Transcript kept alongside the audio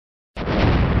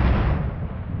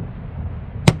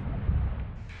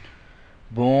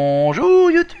Bonjour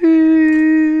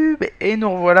YouTube. Et nous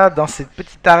revoilà dans cette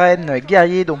petite arène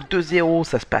guerrier, donc 2-0,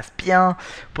 ça se passe bien.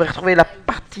 Vous pourrez retrouver la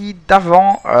partie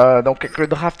d'avant, donc avec le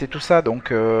draft et tout ça,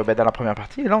 donc dans la première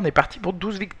partie. Et là on est parti pour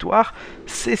 12 victoires,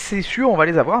 c'est sûr, on va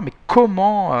les avoir, mais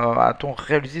comment a-t-on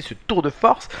réalisé ce tour de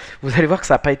force? Vous allez voir que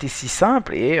ça n'a pas été si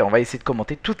simple, et on va essayer de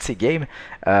commenter toutes ces games.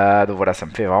 Donc voilà, ça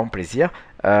me fait vraiment plaisir.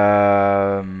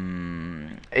 Euh,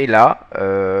 et là,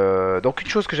 donc une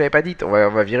chose que j'avais pas dite, on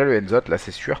va virer le Enzot, là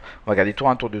c'est sûr. On va garder tour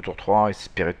 1, tour 2, tour 3,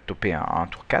 espérer de toper un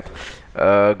tour 4.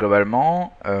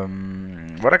 Globalement,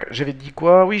 voilà, j'avais dit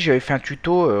quoi? Oui, j'avais fait un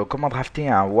tuto, comment drafter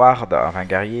un ward, un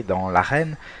guerrier dans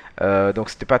l'arène.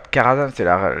 Donc c'était pas de Karazhan, c'est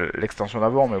l'extension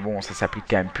d'avant, mais bon, ça s'applique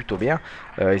quand même plutôt bien.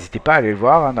 N'hésitez pas à aller le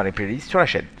voir dans les playlists sur la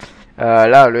chaîne.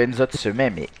 Là, le Enzot se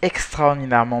met mais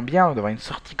extraordinairement bien devant une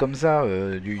sortie comme ça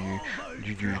du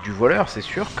voleur. C'est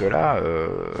sûr que là,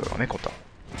 on est content.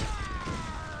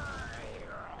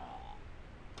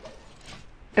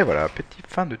 Et voilà, petite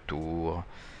fin de tour.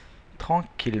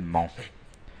 Tranquillement.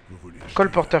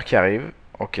 Colporteur qui arrive.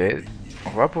 Ok, on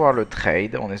va pouvoir le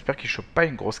trade. On espère qu'il ne chope pas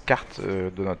une grosse carte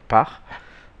de notre part.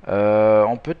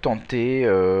 On peut tenter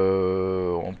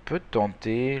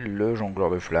le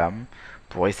jongleur de flammes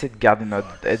pour essayer de garder notre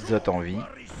Enzot en vie.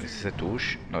 Si ça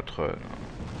touche, non,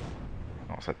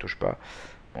 ça touche pas.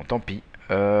 Bon, tant pis.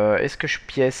 Est-ce que je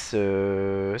pièce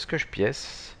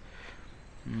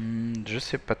je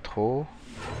sais pas trop.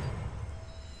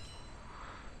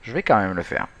 Je vais quand même le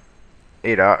faire.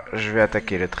 Et là, je vais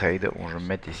attaquer le trade. Bon, je vais me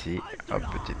mettre ici. Hop,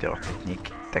 petite erreur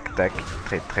technique. Tac, tac.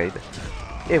 Trade, trade.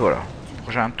 Et voilà.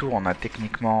 Prochain tour, on a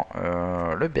techniquement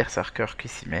le berserker qui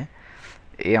s'y met.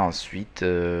 Et ensuite,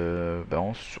 on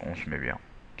se met bien.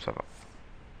 Ça va.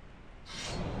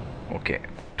 Ok.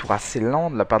 Tour assez lent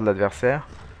de la part de l'adversaire.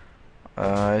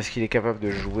 Est-ce qu'il est capable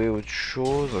de jouer autre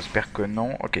chose? J'espère que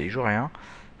non. Ok, il joue rien.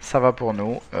 Ça va pour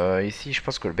nous. Ici, je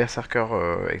pense que le berserker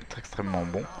est extrêmement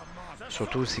bon.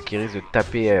 Surtout, c'est qu'il risque de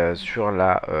taper sur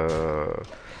euh,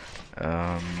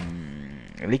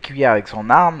 les cuillères avec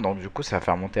son arme. Donc, du coup, ça va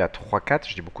faire monter à 3-4.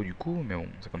 Je dis beaucoup du coup, mais bon,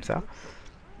 c'est comme ça.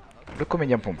 Le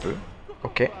comédien pompeux.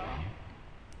 Ok. Et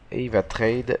il va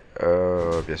trade,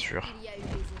 bien sûr.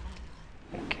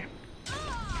 Ok.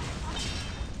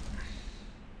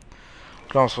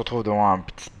 Donc là, on se retrouve devant un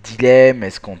petit dilemme.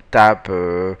 Est-ce qu'on tape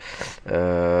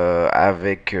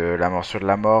avec la morsure de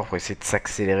la mort pour essayer de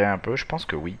s'accélérer un peu? Je pense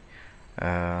que oui. Et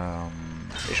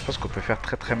je pense qu'on peut faire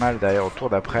très très mal derrière au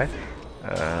tour d'après.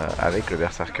 Avec le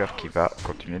berserker qui va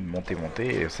continuer de monter.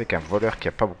 Et on sait qu'un voleur qui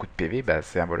a pas beaucoup de PV, bah,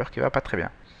 c'est un voleur qui va pas très bien.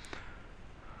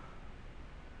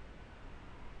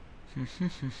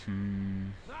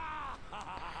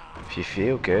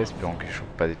 Fiefé, ok, espérons que je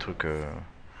chope pas des trucs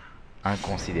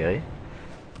inconsidérés.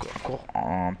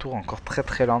 Un tour encore très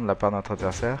très lent de la part de notre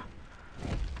adversaire.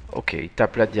 Ok, il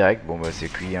tape là direct. Bon, bah c'est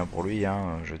cuit hein, pour lui,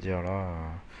 hein, je veux dire là.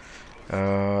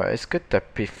 Est-ce que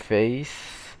taper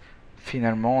face?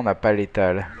 Finalement, on n'a pas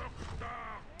létal.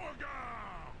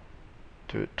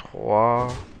 2, 3.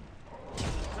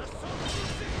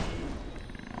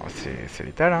 Oh, c'est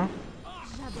létal, hein.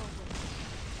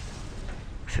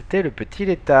 C'était le petit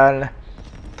létal.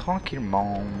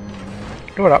 Tranquillement.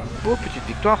 Et voilà, beau petite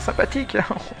victoire sympathique, hein.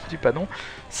 On dit pas non.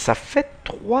 Ça fait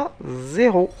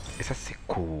 3-0. Et ça c'est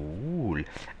cool.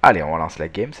 Allez, on relance la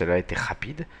game, celle-là a été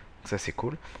rapide. Donc ça c'est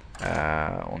cool.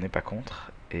 On n'est pas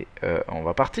contre. Et on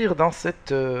va partir dans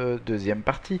cette deuxième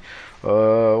partie.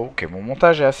 Ok, mon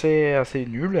montage est assez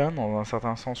nul, hein, dans un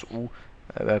certain sens où,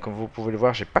 comme vous pouvez le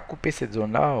voir, j'ai pas coupé cette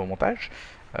zone-là au montage.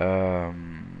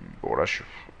 Bon là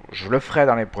je le ferai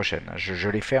dans les prochaines. Je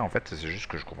l'ai fait en fait, c'est juste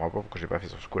que je comprends pas pourquoi je l'ai pas fait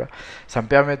sur ce coup-là. Ça me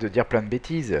permet de dire plein de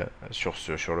bêtises sur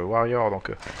le warrior.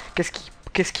 Donc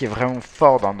qu'est-ce qui est vraiment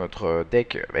fort dans notre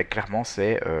deck? Clairement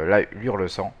c'est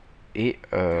l'hurle-sang et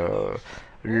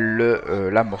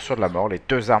la morsure de la mort. Les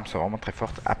deux armes sont vraiment très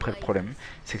fortes. Après le problème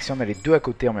c'est que si on a les deux à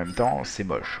côté en même temps, c'est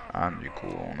moche, hein. Du coup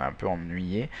on est un peu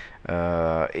ennuyé.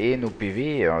 Et nos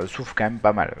PV souffrent quand même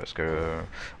pas mal. Parce que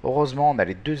heureusement on a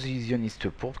les deux illusionnistes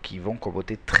pourpres qui vont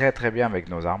comboter très très bien avec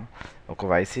nos armes. Donc on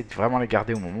va essayer de vraiment les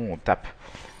garder au moment où on tape.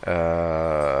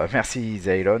 Merci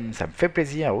Zaylon, ça me fait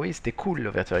plaisir. Oui, c'était cool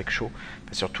l'ouverture avec chaud.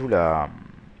 Surtout la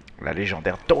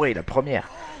légendaire dorée, la première.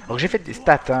 Donc j'ai fait des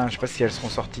stats, hein. Je sais pas si elles seront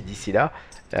sorties d'ici là.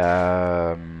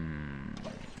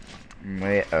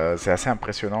 Mais c'est assez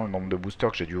impressionnant le nombre de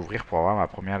boosters que j'ai dû ouvrir pour avoir ma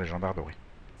première légendaire dorée.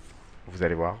 Vous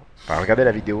allez voir. Enfin, regardez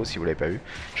la vidéo si vous l'avez pas vue.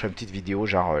 Je ferai une petite vidéo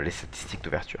genre les statistiques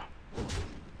d'ouverture.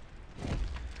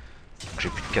 J'ai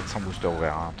plus de 400 boosters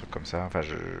ouverts, hein, un truc comme ça. Enfin,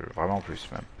 vraiment plus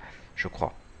même. Je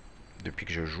crois. Depuis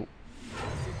que je joue.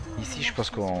 Ici, je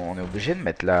pense qu'on est obligé de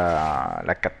mettre la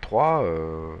 4-3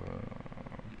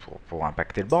 pour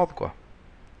impacter le board, quoi.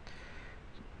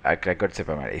 Avec la gold, c'est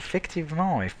pas mal.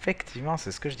 Effectivement,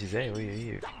 c'est ce que je disais. Oui, oui,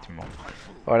 effectivement.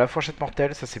 Oh, la fourchette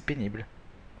mortelle, ça c'est pénible.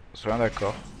 Soyons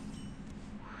d'accord.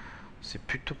 C'est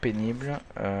plutôt pénible.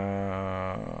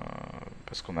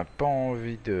 Parce qu'on n'a pas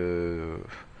envie de...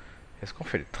 Est-ce qu'on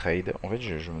fait le trade? En fait,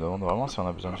 je me demande vraiment si on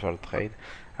a besoin de faire le trade.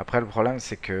 Après, le problème,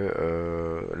 c'est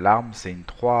que l'arme, c'est une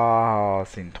 3.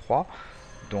 C'est une 3.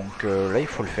 Donc là, il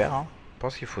faut le faire. Hein. Je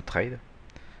pense qu'il faut trade.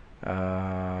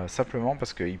 Simplement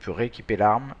parce qu'il peut rééquiper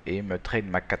l'arme et me trade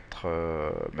ma 4,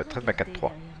 me trade ma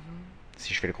 4-3.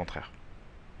 Si je fais le contraire.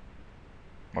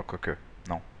 Moi, quoique.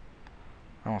 Non.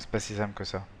 Non, c'est pas si simple que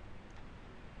ça.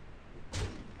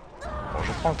 Bon,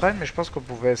 je prends le trade, mais je pense qu'on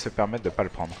pouvait se permettre de pas le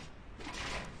prendre.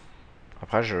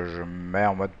 Après, je me mets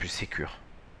en mode plus sécure.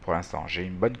 Pour l'instant, j'ai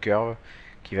une bonne curve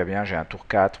qui va bien. J'ai un tour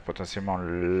 4, potentiellement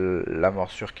la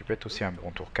morsure qui peut être aussi un bon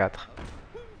tour 4.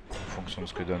 En fonction de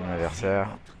ce que donne mon adversaire.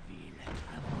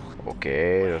 Ok,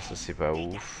 ça c'est pas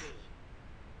ouf.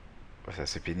 Ça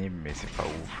c'est pénible, mais c'est pas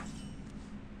ouf.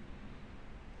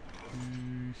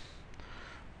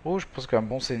 Oh, je pense qu'un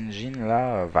bon engine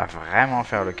là va vraiment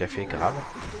faire le café grave.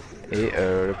 Et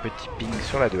le petit ping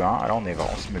sur la 2-1, là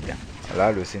on se met bien.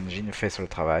 Là le engine fait sur le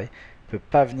travail. Peut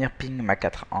pas venir ping ma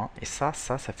 4-1. Et ça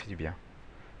fait du bien.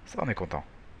 Ça on est content.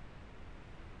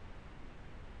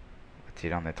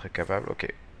 Va-t-il en être capable?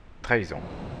 Ok. Trahison.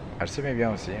 Elle se met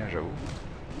bien aussi, hein, j'avoue.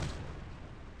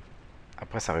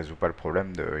 Après ça résout pas le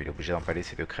problème de... Il est obligé d'empaler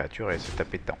ces deux créatures et se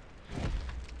taper dedans.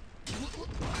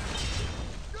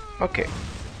 Ok.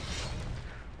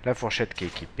 La fourchette qui est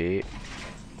équipée.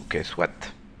 Ok,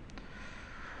 soit.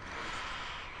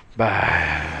 Bah...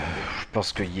 Je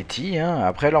pense que Yeti, hein.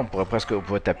 Après là on pourrait presque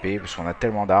taper parce qu'on a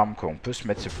tellement d'armes qu'on peut se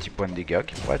mettre ce petit point de dégâts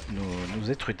qui pourrait nous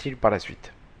être utile par la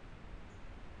suite.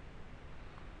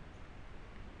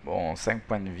 Bon, 5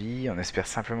 points de vie, on espère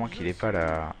simplement qu'il n'est pas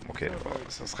là. Ok,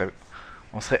 ça serait...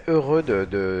 On serait heureux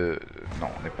de... Non,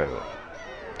 on n'est pas heureux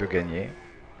de gagner.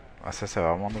 Ah, ça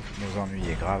va vraiment nous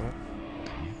ennuyer grave.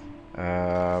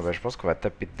 Bah, je pense qu'on va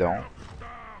taper dedans.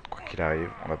 Quoi qu'il arrive,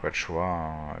 on n'a pas le choix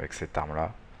hein, avec cette arme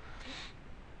là.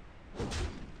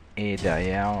 Et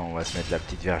derrière, on va se mettre la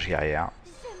petite verge guerrière.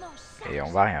 Et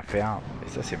on va rien faire. Et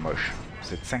ça, c'est moche.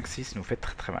 Cette 5-6 nous fait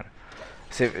très très mal.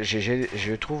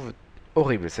 Je trouve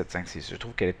horrible cette 5-6. Je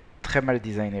trouve qu'elle est très mal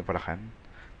designée pour la reine.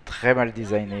 Très mal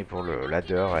designée pour le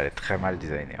ladder. Elle est très mal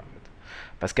designée en fait.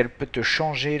 Parce qu'elle peut te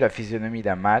changer la physionomie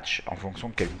d'un match en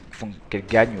fonction qu'elle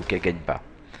gagne ou qu'elle gagne pas.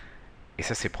 Et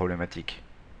ça, c'est problématique.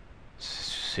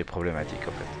 C'est problématique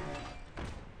en fait.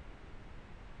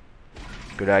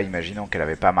 Parce que là, imaginons qu'elle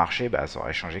avait pas marché, bah ça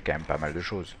aurait changé quand même pas mal de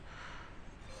choses.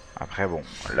 Après bon,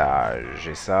 là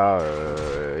j'ai ça,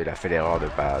 il a fait l'erreur de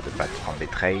pas prendre les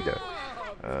trades.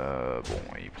 Bon,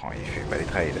 il fait pas les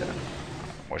trades.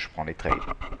 Moi je prends les trades.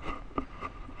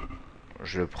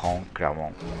 Je le prends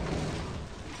clairement.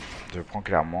 Je le prends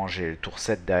clairement, j'ai le tour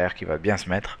 7 derrière qui va bien se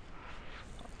mettre.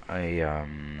 Et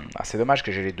c'est dommage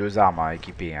que j'ai les deux armes à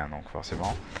équiper, hein, donc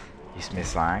forcément. Il se met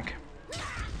 5.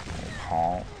 On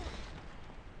prend.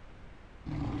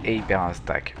 Et il perd un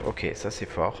stack. Ok, ça c'est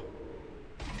fort.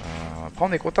 Après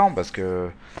on est content parce que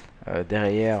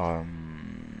derrière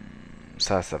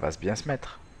ça va bien se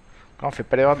mettre. Là on fait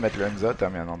pas l'erreur de mettre le hands-out hein,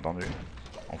 bien entendu.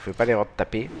 On fait pas l'erreur de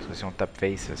taper parce que si on tape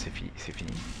face c'est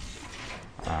fini.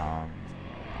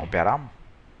 On perd l'arme.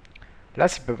 Là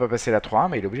s'il peut pas passer la 3-1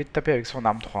 mais il est obligé de taper avec son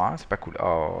arme 3-1, c'est pas cool.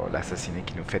 Oh l'assassiné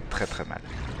qui nous fait très très mal.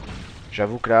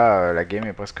 J'avoue que là la game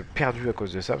est presque perdue à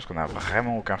cause de ça parce qu'on a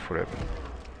vraiment aucun follow-up.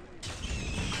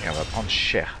 Et on va prendre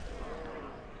cher.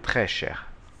 Très cher.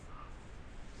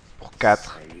 Pour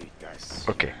 4.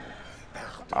 Ok.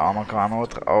 Ah, on a encore un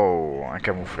autre. Oh, un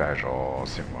camouflage. Oh,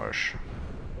 c'est moche.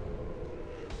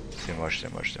 C'est moche,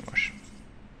 c'est moche, c'est moche.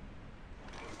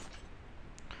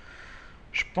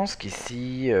 Je pense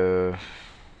qu'ici...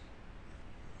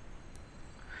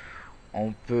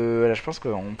 on peut... Là, je pense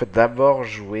qu'on peut d'abord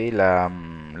jouer la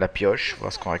pioche.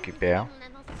 Voir ce qu'on récupère.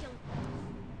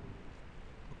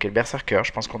 Ok, le berserker.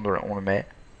 Je pense qu'on le met.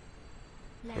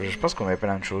 Je pense qu'on met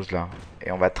plein de choses là.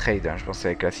 Et on va trade. Hein. Je pense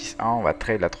qu'avec la 6-1, on va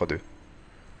trade la 3-2.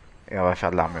 Et on va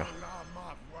faire de l'armure.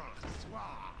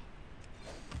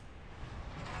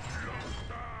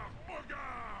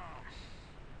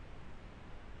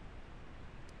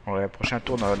 Ouais, prochain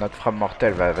tour, notre frappe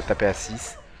mortelle va taper à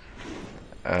 6.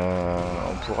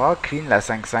 On pourra clean la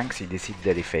 5-5 s'il décide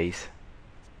d'aller face.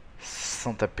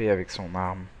 Sans taper avec son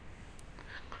arme.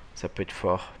 Ça peut être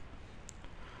fort.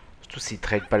 Surtout s'il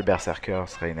trade pas le berserker,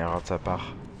 ce serait une erreur de sa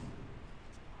part.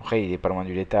 Après, il est pas loin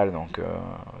du létal, donc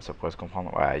ça pourrait se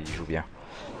comprendre. Ouais, il joue bien.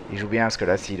 Il joue bien parce que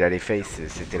là, s'il allait face,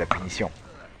 c'était la punition.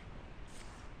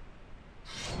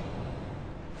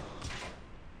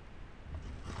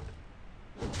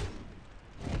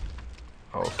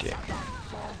 Ok.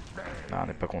 Non, on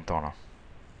n'est pas content là.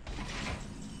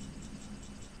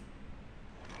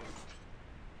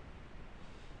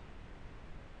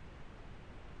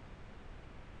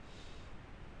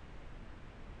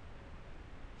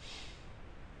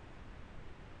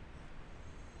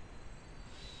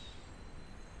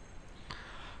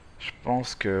 Je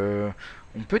pense que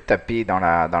on peut taper dans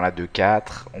la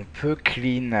 2-4. On peut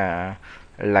clean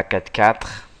la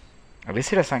 4-4.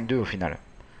 Laisser la 5-2 au final.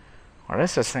 On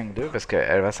laisse la 5-2 parce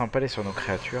qu'elle va s'empaler sur nos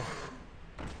créatures.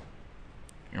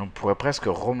 Et on pourrait presque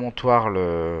remontoir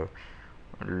la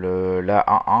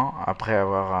 1-1 après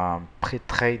avoir un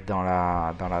pré-trade dans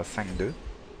la 5-2.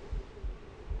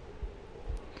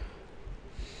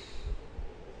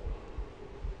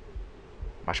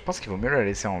 Bah, je pense qu'il vaut mieux la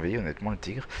laisser en vie, honnêtement, le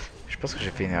tigre. Je pense que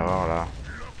j'ai fait une erreur là.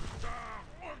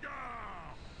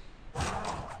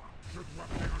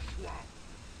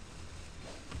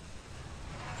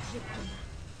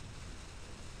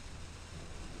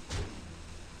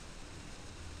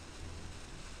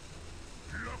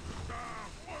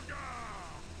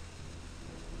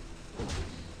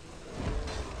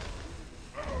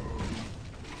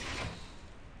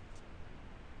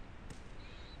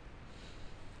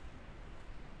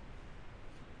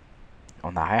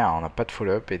 On n'a rien, on n'a pas de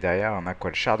follow-up. Et derrière, on a quoi?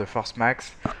 Le char de force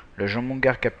max, le jambon de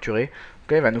gare capturé.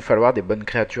 Donc là, il va nous falloir des bonnes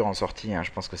créatures en sortie. Hein.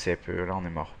 Je pense que c'est peu. Là, on est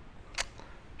mort.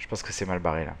 Je pense que c'est mal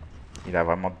barré là. Il a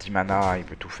vraiment 10 mana, il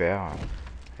peut tout faire.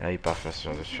 Et là, il part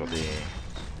sur des.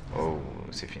 Oh,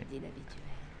 c'est fini.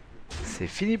 C'est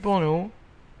fini pour nous.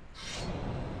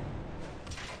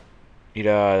 Il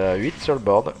a 8 sur le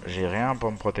board. J'ai rien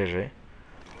pour me protéger.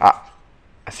 Ah,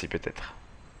 ah si, peut-être.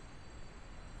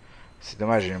 C'est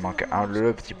dommage, il lui manque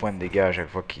le petit point de dégâts à chaque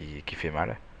fois qui fait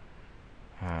mal.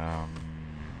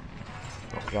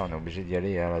 Donc là, on est obligé d'y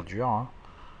aller à la dure. Hein.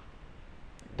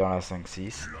 Dans la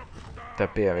 5-6.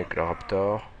 Taper avec le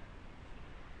Raptor.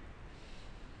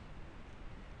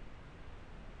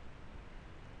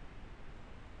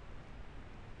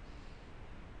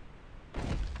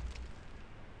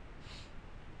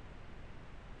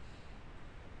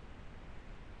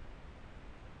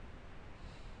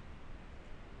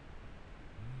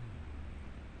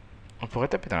 On pourrait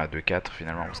taper dans la 2-4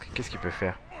 finalement, parce que qu'est-ce qu'il peut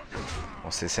faire?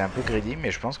 Bon, c'est un peu greedy, mais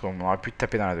je pense qu'on aurait pu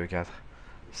taper dans la 2-4.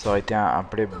 Ça aurait été un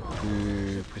play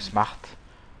plus smart,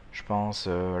 je pense.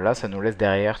 Là, ça nous laisse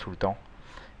derrière tout le temps.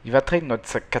 Il va trade notre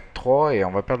 4-3 et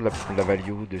on va perdre la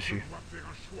value dessus.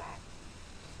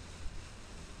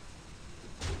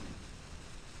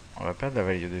 On va perdre la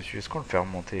value dessus. Est-ce qu'on le fait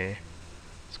remonter?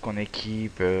 Est-ce qu'on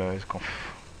équipe?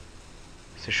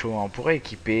 C'est chaud, hein. On pourrait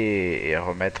équiper et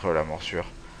remettre la morsure.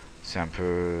 C'est un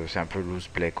peu loose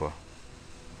play quoi.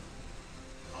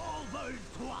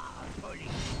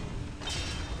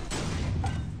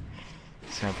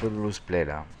 C'est un peu loose play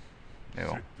là. Mais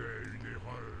bon.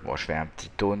 Bon, je fais un petit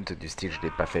taunt du style, je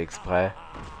l'ai pas fait exprès.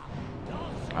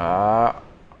 Ah.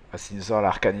 S'il nous sort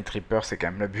l'Arcanite Reaper, c'est quand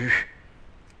même l'abus.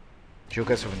 J'ai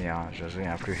aucun souvenir, hein. Je me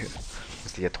souviens plus.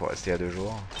 C'était il y a 2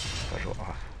 jours. 3 jours.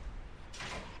 Ah.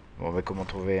 Bon, bah, comment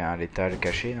trouver un létal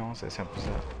caché, non? C'est un peu ça.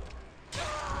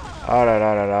 Oh là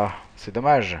là là là. C'est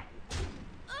dommage.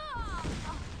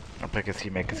 Après, qu'est-ce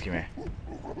qu'il met? Qu'est-ce qu'il met?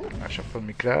 Un chapeau de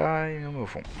Mikla, il nous met au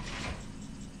fond.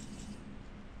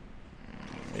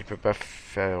 Il peut pas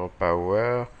faire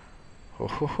power. Oh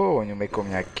oh oh, il nous met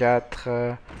combien? 4.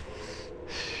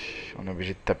 On est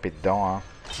obligé de taper dedans. Hein.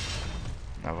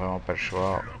 On n'a vraiment pas le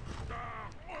choix.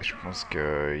 Je pense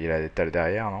qu'il a des tales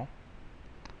derrière, non?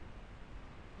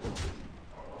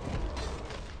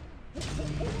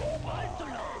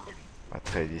 On va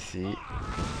trade ici.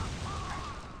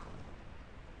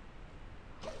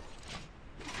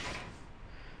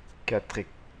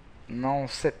 Non,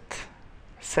 7.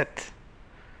 7.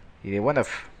 Il est one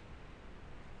off.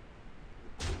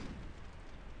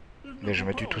 Mais je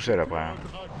me tue tout seul après. Hein.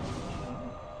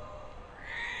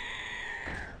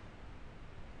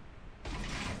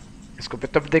 Est-ce qu'on peut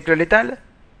top deck le létal?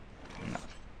 Non.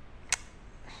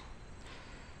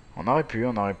 On aurait pu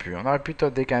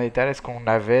top deck un létal. Est-ce qu'on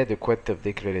avait de quoi top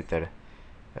deck le létal?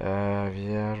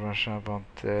 Vierge, machin,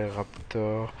 panthère,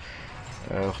 raptor,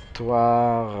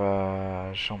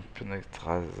 heurtoir, champion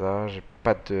d'extrasa. J'ai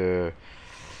pas de...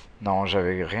 Non,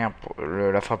 j'avais rien pour...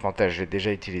 la frappe en tête, je l'ai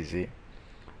déjà utilisé.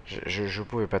 Je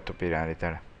pouvais pas topper là,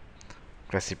 létal.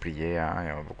 Donc là, c'est plié, hein,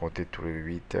 et on va compter tous les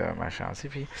 8, machin, c'est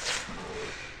fini.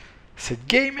 Cette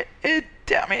game est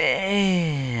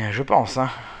terminée. Je pense, hein.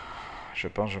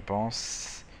 Je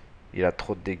pense. Il a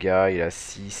trop de dégâts, il a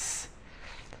 6.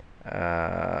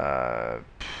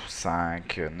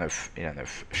 5, 9. Il a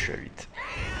 9. Je suis à 8.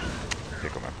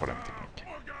 C'est comme un problème technique.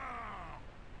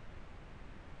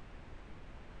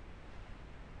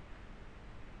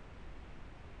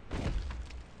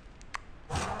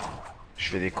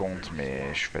 fais des comptes, mais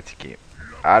je suis fatigué.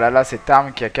 Ah là là, cette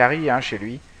arme qui a carry hein, chez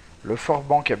lui. Le fort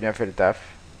banc qui a bien fait le taf.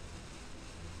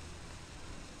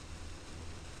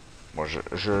 Bon, je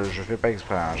fais pas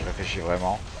exprès, hein, je réfléchis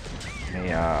vraiment.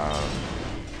 Mais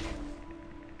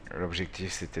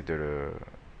l'objectif c'était de le...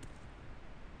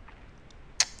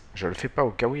 Je le fais pas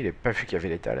au cas où il est pas vu qu'il y avait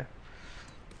l'étal.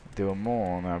 Des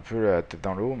moments où on a un peu la tête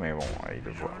dans l'eau, mais bon, il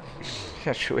le voit.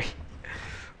 Bien joué.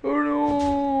 Oh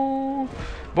non.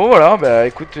 Bon voilà, bah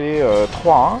écoutez,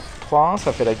 3-1. 3-1,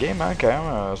 ça fait la game hein, quand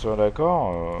même, soyons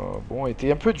d'accord. Bon, il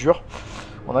était un peu dur.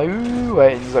 On a eu...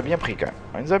 Ouais, il nous a bien pris quand même.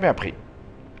 Il nous a bien pris.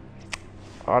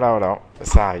 Voilà, voilà,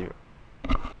 ça arrive.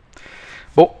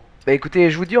 Bon, bah écoutez,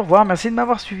 je vous dis au revoir. Merci de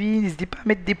m'avoir suivi. N'hésitez pas à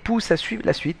mettre des pouces, à suivre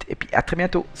la suite. Et puis à très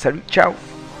bientôt. Salut, ciao.